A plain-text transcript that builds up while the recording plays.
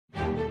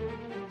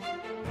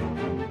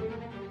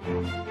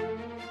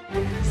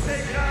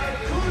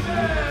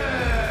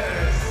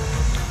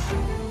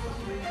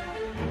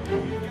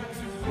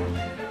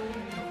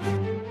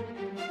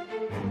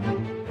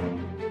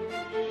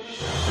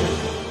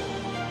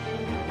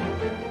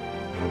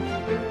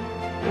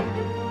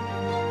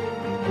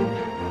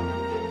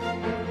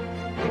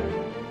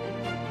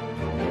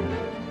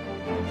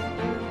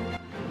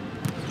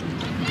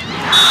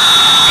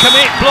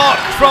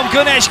from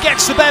Güneş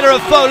gets the better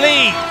of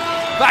Volley.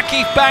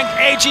 Vakifbank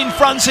edge in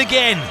front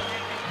again.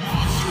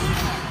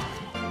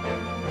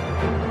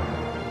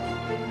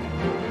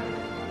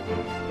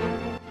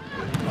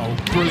 Oh,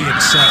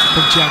 brilliant set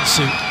from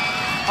Cansu.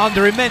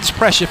 Under immense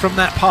pressure from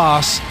that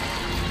pass.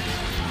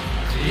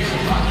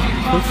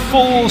 With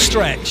full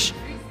stretch.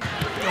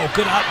 Oh,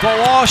 good up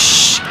ball.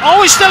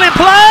 Oh, it's still in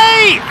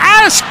play!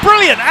 That's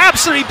brilliant,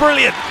 absolutely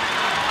brilliant.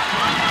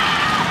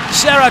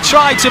 Zehra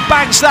tried to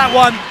bounce that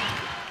one.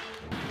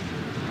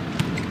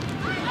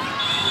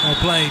 Well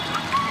played,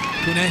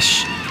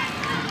 Güneş.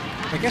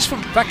 I guess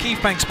from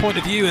Vakifbank's point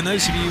of view, and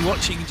those of you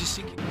watching, just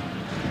thinking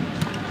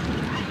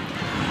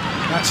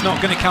that's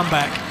not going to come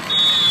back.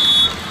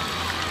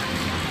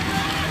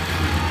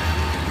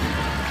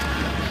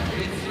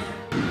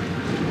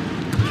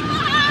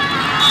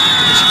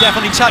 She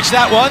definitely touched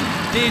that one,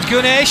 did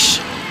Güneş.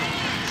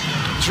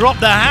 Dropped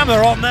the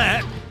hammer on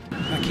that.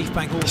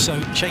 Vakifbank also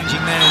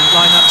changing their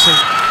lineup so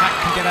Hack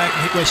can get out and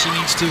hit where she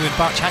needs to, and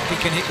Hack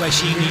can hit where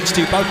she needs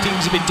to. Both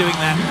teams have been doing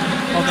that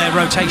on their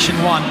rotation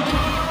one.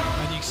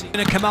 And you see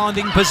in a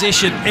commanding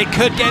position, it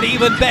could get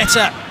even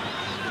better.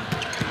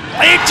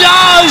 It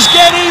does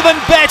get even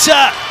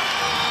better.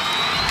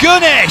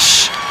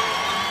 Güneş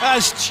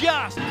has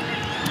just...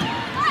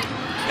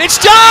 It's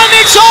done!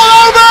 It's all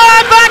over!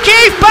 And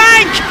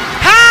Vakifbank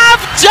have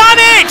done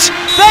it!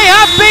 They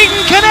have beaten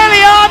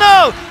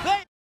Conegliano